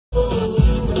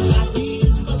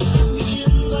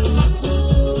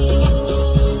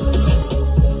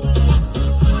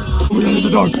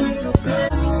dog.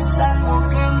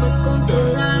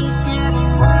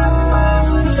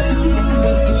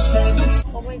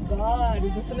 Oh my god,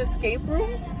 is this an escape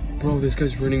room? Bro, this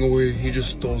guy's running away. He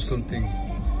just stole something.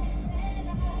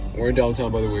 We're in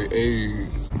downtown, by the way. Hey.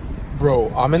 Bro,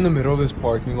 I'm in the middle of this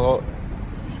parking lot.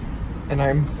 And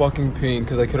I'm fucking peeing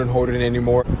because I couldn't hold it in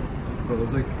anymore. Bro,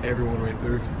 there's like everyone right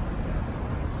there.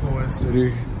 Oh,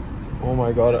 city. Oh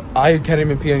my god. I can't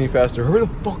even pee any faster. Hurry the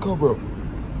fuck up, bro.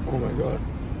 Oh my god.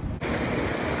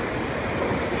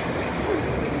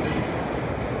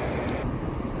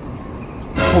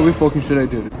 Holy fucking shit, I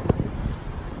did it.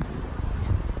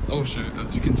 Oh shit,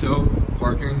 as you can tell,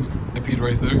 parking, I peed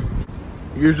right there.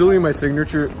 Usually my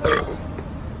signature...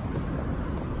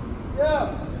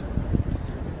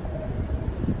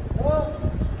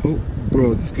 Oh,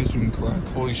 bro, this guy's doing crack.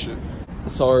 Holy shit.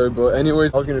 Sorry, but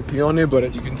anyways, I was gonna pee on it, but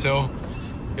as you can tell,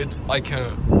 I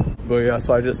can't. But yeah,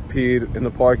 so I just peed in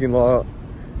the parking lot.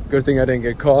 Good thing I didn't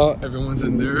get caught. Everyone's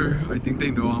in there. I think they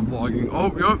know I'm vlogging.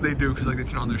 Oh, yup, they do, because like they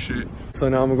turn on their shit. So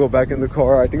now I'm gonna go back in the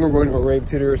car. I think we're going to a rave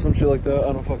theater or some shit like that.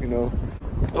 I don't fucking know.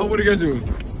 Oh, what are you guys doing?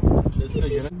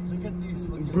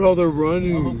 Bro, they're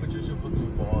running.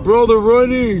 Bro, they're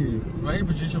running. Right,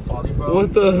 Patricia falling, bro.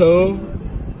 What the hell?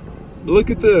 Look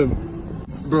at them.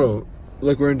 Bro,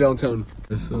 look, we're in downtown.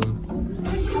 So.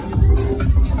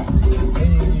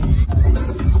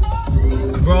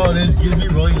 Bro, this gives me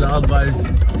really loud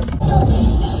vibes.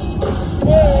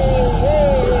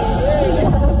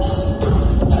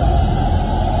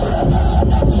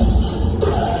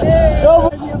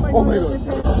 Oh my god.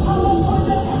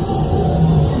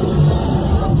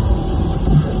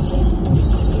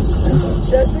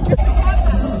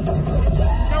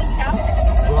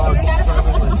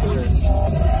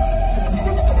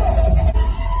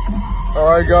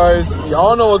 Alright guys,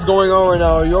 y'all know what's going on right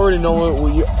now. You already know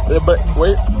what but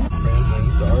wait.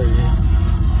 Sorry.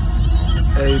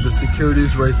 Hey, the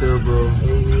security's right there, bro.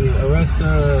 Arrest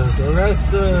us,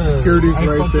 arrest us. The security's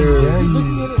right there.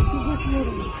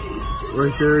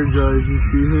 Right there, guys, you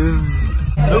see him?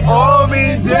 The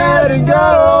homie's dead and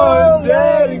gone,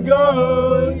 dead and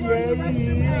gone, yeah.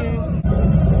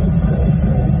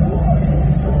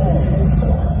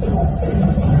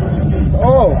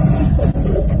 Oh!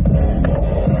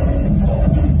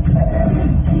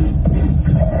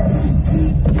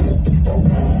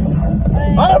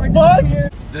 Oh, fuck!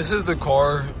 This is the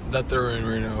car that they're in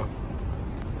right now.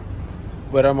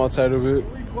 But I'm outside of it.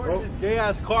 This gay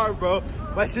ass car, bro.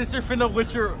 My sister finna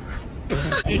with your.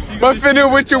 My finna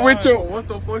with your. What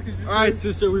the fuck did you say? Alright,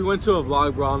 sister, we went to a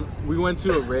vlog, bro. We went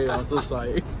to a rave. I'm so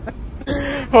sorry.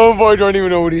 Homeboy don't even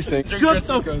know what he's saying. Shut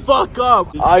the fuck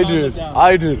up. I did.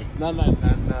 I did. None.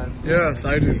 Yes,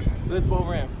 I did. Flip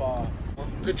over and fall.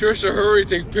 Patricia, hurry,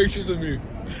 take pictures of me.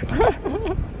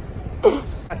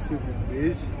 Stupid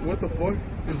bitch. What the fuck?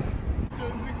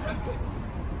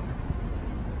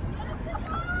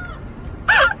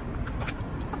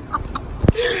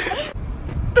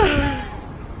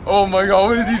 Oh my god,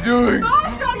 what is he doing?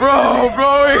 Bro,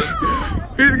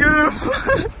 he's gonna...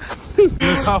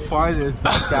 Look how far it is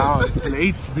back down.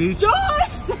 Plates, bitch.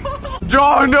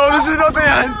 John, no, this is not the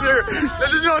answer.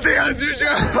 This is not the answer,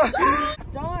 John.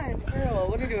 John, for real,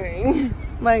 what are you doing?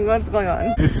 Like, what's going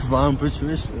on? It's fun,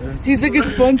 Patricia. He's like,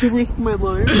 it's fun to risk my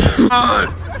life.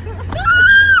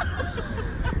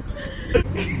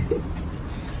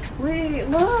 Wait,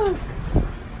 look.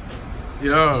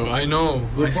 Yo, I know.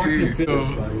 I see. Yo.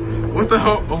 What the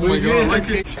hell? Oh my god, look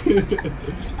at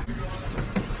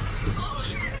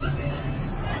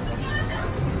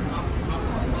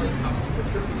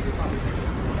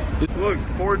Look,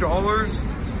 $4.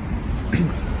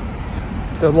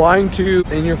 They're lying to you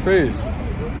in your face.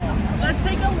 Let's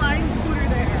take a Lime scooter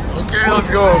there. Okay, let's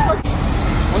go.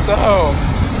 What the hell?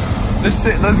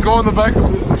 Let's go in the back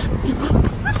of this.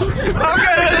 Okay.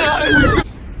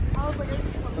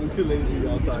 I'm too lazy to be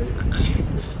outside.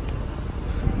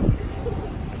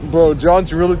 Bro,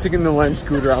 John's really taking the Lime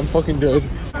scooter. I'm fucking dead.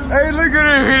 Hey, look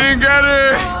at him. He didn't get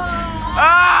it.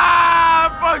 Ah,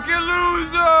 fucking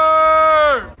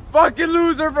loser. Fucking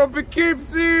loser from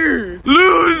Poughkeepsie!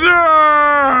 Loser!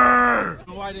 You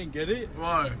know why I didn't get it?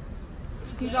 Why?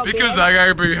 Because that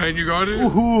guy behind you got it?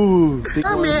 Ooh.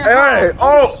 Hey!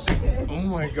 Oh! Oh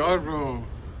my god, bro.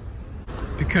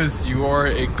 Because you are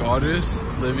a goddess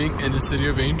living in the city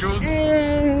of angels?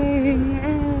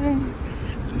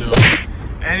 No.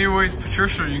 Anyways,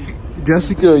 Patricia, you can...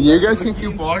 Jessica, you guys can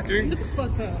keep walking. Get the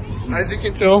fuck up. As you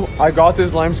can tell, I got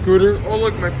this Lime scooter. Oh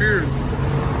look, my peers.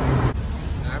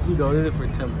 We loaded it for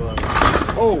 $10.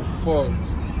 Oh fuck.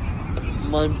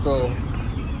 Mine fell.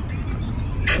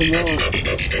 Come on.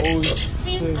 Oh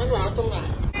shit.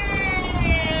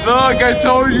 Look, I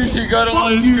told you she got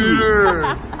on the scooter.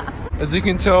 As you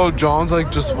can tell, John's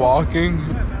like just walking.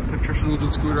 Patricia's with the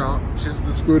scooter out. She's with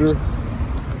the scooter.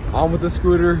 I'm with the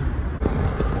scooter.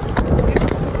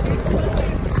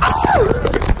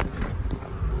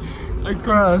 I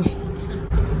crashed.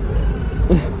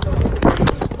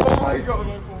 Oh my god.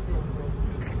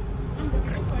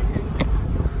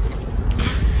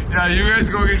 Yeah, you guys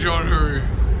go get John, hurry.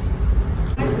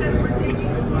 I said we're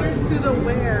taking scooters to the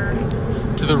where?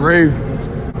 To the rave.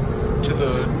 To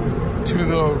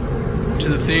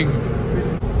the thing.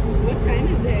 What time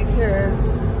is it?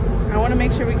 Cause I want to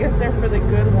make sure we get there for the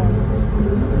good ones.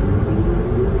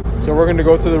 So we're gonna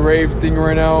go to the rave thing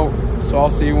right now. So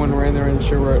I'll see you when we're in there and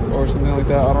shit or something like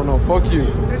that. I don't know. Fuck you.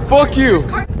 Fuck you.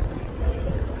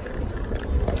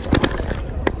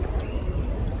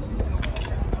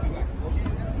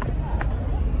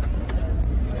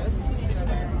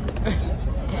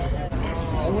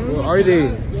 Where are they?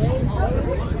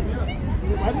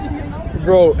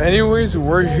 Bro, anyways,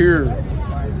 we're here.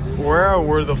 We're at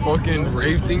where the fucking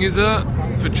rave thing is at.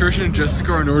 Patricia and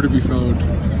Jessica are nowhere to be found.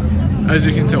 As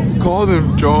you can tell. Call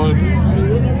them, John.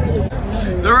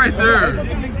 They're right there.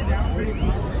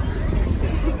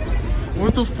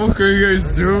 What the fuck are you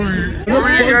guys doing? Where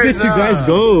are you guys Did you guys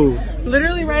go?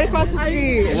 Literally right across the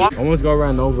street. Almost got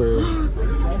ran over.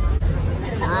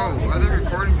 Bro, why are they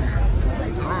recording me? I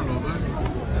don't know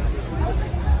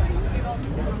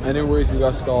that. Anyways, we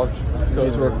got stopped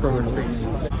because we're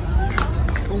criminals.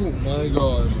 Oh my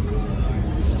god.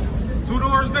 2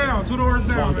 doors down, 2 doors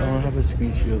down. Fuck, I don't have a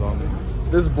screen shield on me.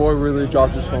 This boy really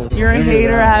dropped his phone. You're a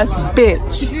hater ass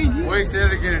bitch. Wait, say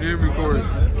it again, it didn't record.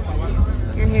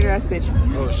 You're a hater ass bitch.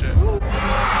 Oh shit.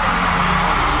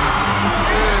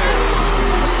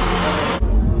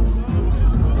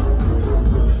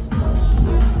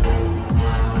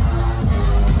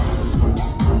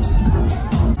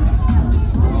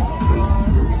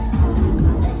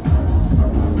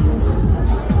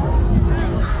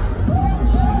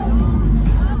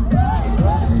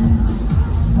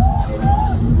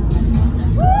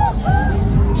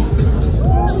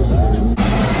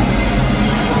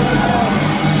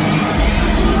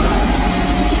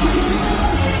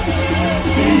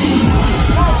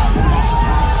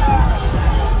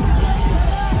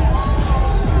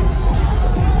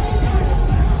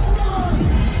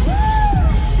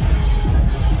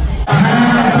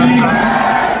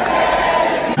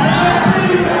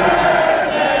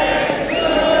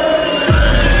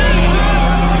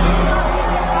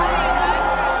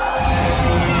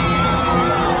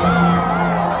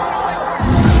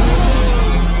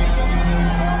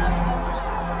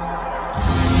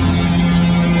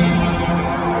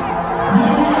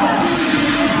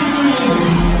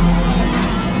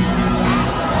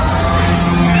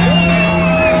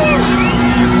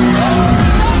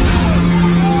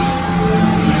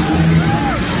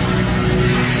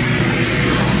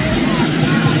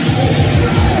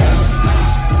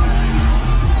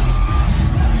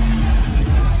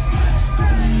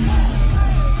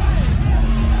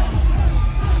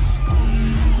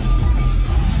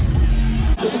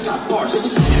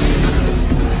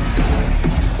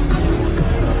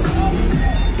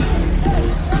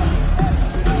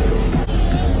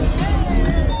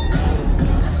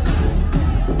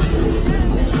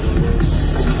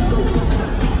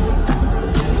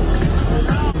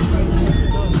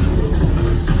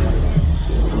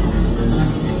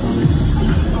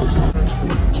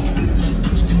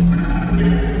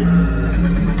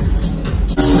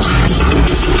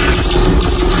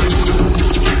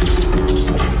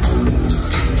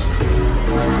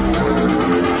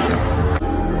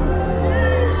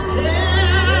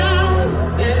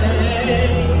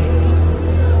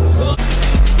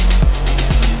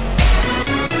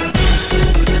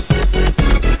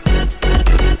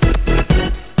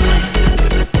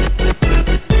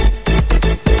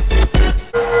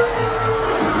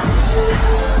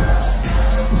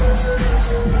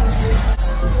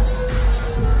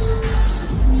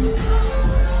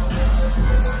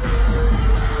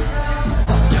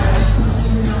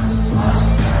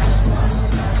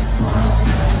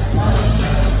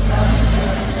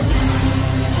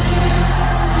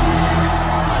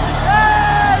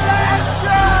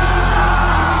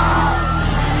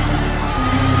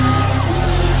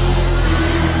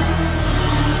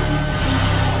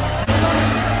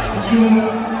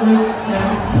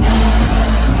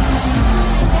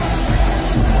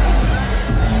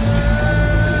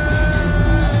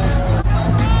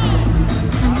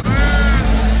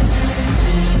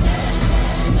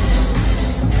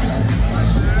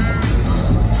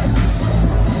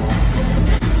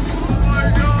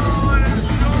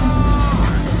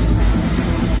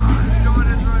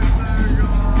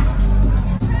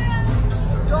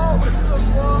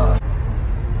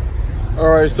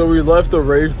 Alright, so we left the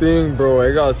rave thing. Bro,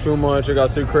 it got too much. It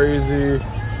got too crazy.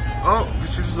 Oh,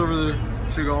 Patricia's over there.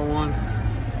 She got one.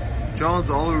 John's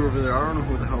all the way over there. I don't know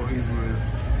who the hell he's with.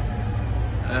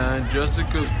 And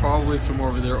Jessica's probably somewhere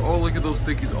over there. Oh, look at those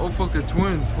thickies. Oh, fuck, they're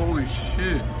twins. Holy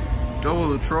shit. Double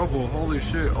the trouble. Holy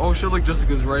shit. Oh, shit, look,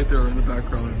 Jessica's right there in the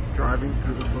background driving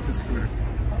through the fucking scooter.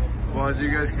 Well, as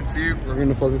you guys can see, we're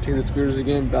gonna fucking take the scooters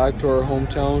again back to our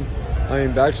hometown. I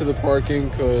mean, back to the parking,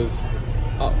 because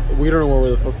we don't know where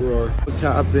the fuck we are. What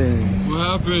happened? What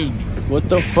happened? What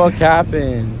the fuck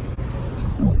happened?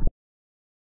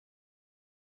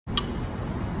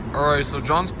 Alright, so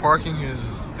John's parking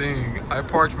his thing. I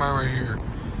parked mine right here.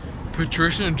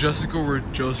 Patricia and Jessica were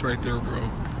just right there, bro.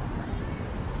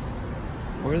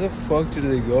 Where the fuck did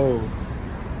they go?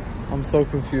 I'm so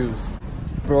confused.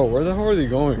 Bro, where the hell are they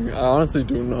going? I honestly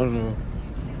do not know.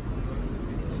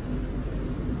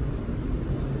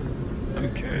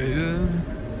 Okay then.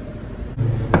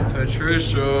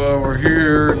 Patricia, we're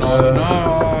here. Knock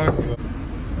knock.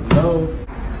 Hello?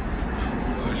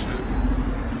 Oh shit.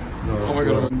 No, oh my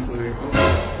god, I'm including.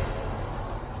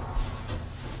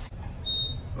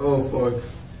 Oh fuck.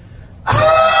 Oh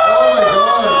my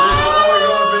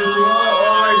god, bitch. Oh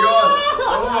my god, bitch.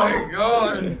 Oh my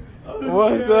god.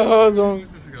 What the hell is wrong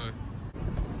with this guy?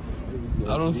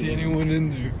 I don't see anyone in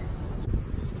there.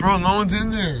 Bro, no one's in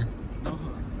there. Oh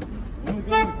my god,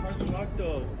 the cars are locked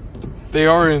though. They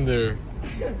are in there.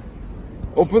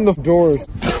 Open the doors.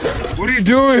 What are you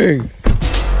doing?